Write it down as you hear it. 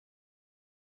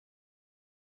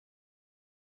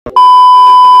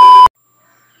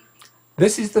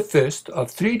This is the first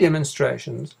of 3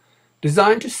 demonstrations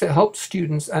designed to help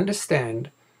students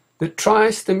understand the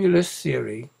tri-stimulus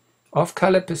theory of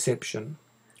color perception.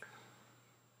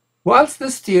 Whilst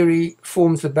this theory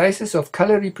forms the basis of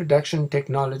color reproduction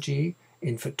technology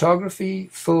in photography,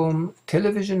 film,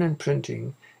 television and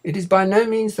printing, it is by no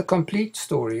means the complete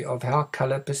story of how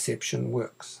color perception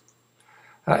works.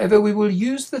 However, we will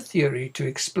use the theory to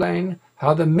explain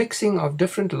how the mixing of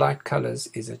different light colors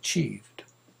is achieved.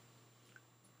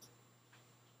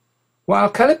 While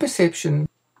color perception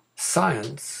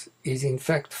science is in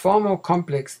fact far more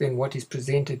complex than what is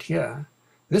presented here,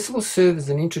 this will serve as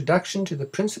an introduction to the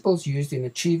principles used in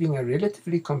achieving a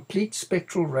relatively complete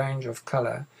spectral range of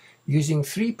color using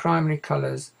 3 primary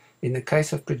colors in the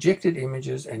case of projected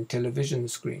images and television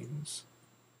screens.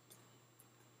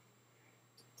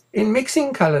 In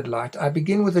mixing colored light, I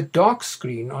begin with a dark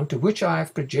screen onto which I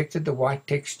have projected the white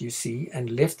text you see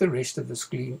and left the rest of the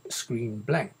screen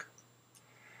blank.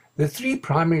 The 3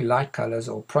 primary light colors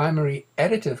or primary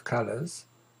additive colors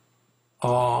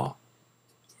are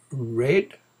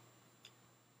red,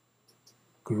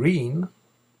 green,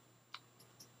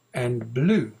 and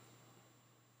blue.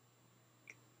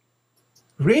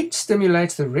 Red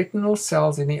stimulates the retinal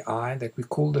cells in the eye that we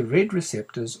call the red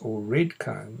receptors or red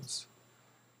cones.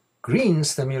 Green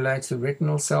stimulates the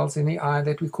retinal cells in the eye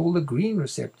that we call the green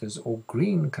receptors or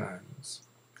green cones.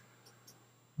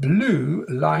 Blue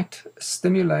light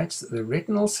stimulates the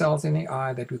retinal cells in the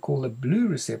eye that we call the blue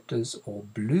receptors or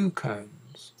blue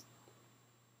cones.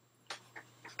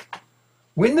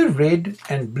 When the red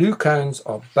and blue cones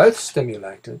are both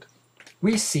stimulated,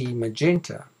 we see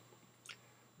magenta.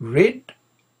 Red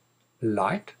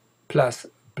light plus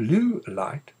blue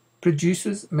light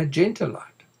produces magenta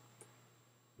light.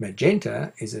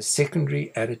 Magenta is a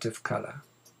secondary additive color.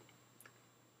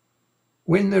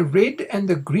 When the red and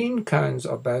the green cones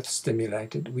are both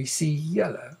stimulated, we see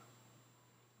yellow.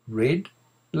 Red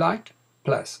light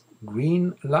plus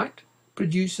green light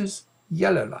produces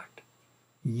yellow light.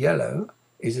 Yellow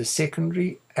is a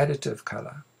secondary additive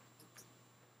color.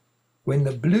 When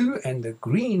the blue and the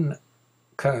green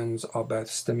cones are both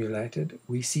stimulated,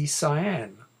 we see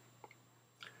cyan.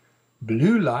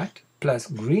 Blue light plus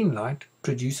green light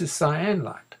produces cyan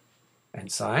light, and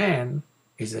cyan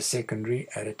is a secondary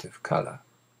additive color.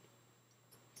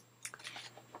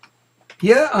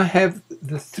 Here I have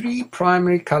the 3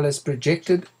 primary colors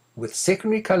projected with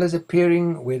secondary colors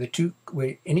appearing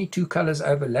where any 2 colors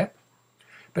overlap.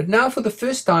 But now for the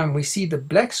first time we see the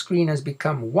black screen has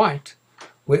become white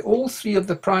where all 3 of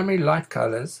the primary light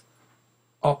colors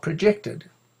are projected.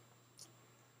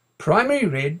 Primary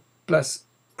red plus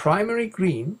primary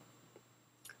green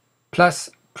plus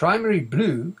primary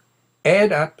blue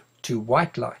add up to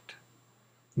white light.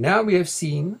 Now we have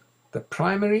seen the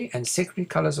primary and secondary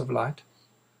colors of light.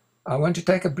 I want to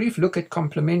take a brief look at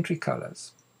complementary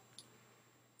colors.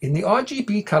 In the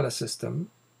RGB color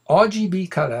system, RGB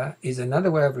color is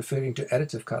another way of referring to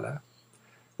additive color.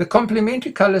 The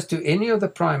complementary colors to any of the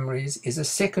primaries is a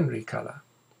secondary color.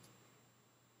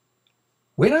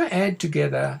 When I add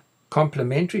together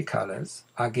complementary colors,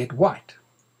 I get white.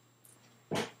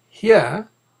 Here,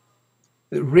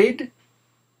 the red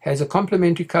has a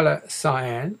complementary color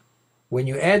cyan. When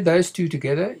you add those 2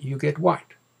 together, you get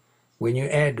white. When you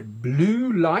add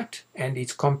blue light and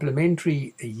its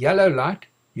complementary yellow light,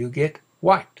 you get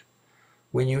white.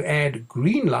 When you add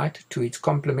green light to its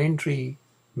complementary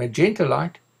magenta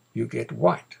light, you get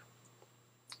white.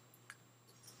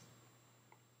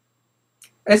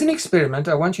 As an experiment,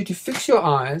 I want you to fix your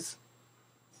eyes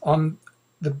on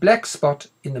the black spot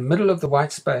in the middle of the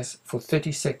white space for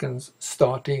 30 seconds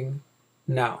starting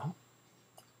now.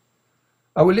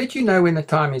 I will let you know when the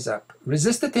time is up.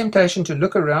 Resist the temptation to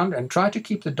look around and try to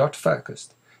keep the dot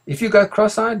focused. If you go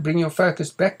cross-eyed, bring your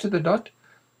focus back to the dot.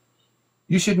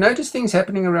 You should notice things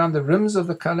happening around the rims of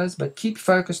the colors, but keep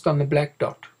focused on the black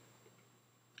dot.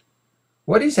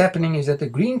 What is happening is that the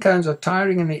green cones are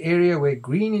tiring in the area where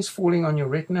green is falling on your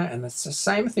retina, and the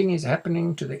same thing is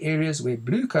happening to the areas where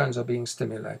blue cones are being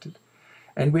stimulated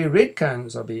and where red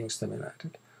cones are being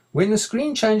stimulated. When the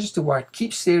screen changes to white,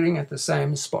 keep staring at the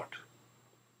same spot.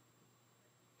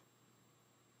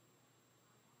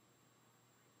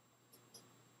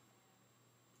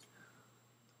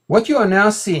 What you are now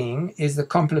seeing is the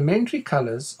complementary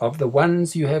colors of the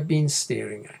ones you have been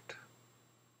staring at.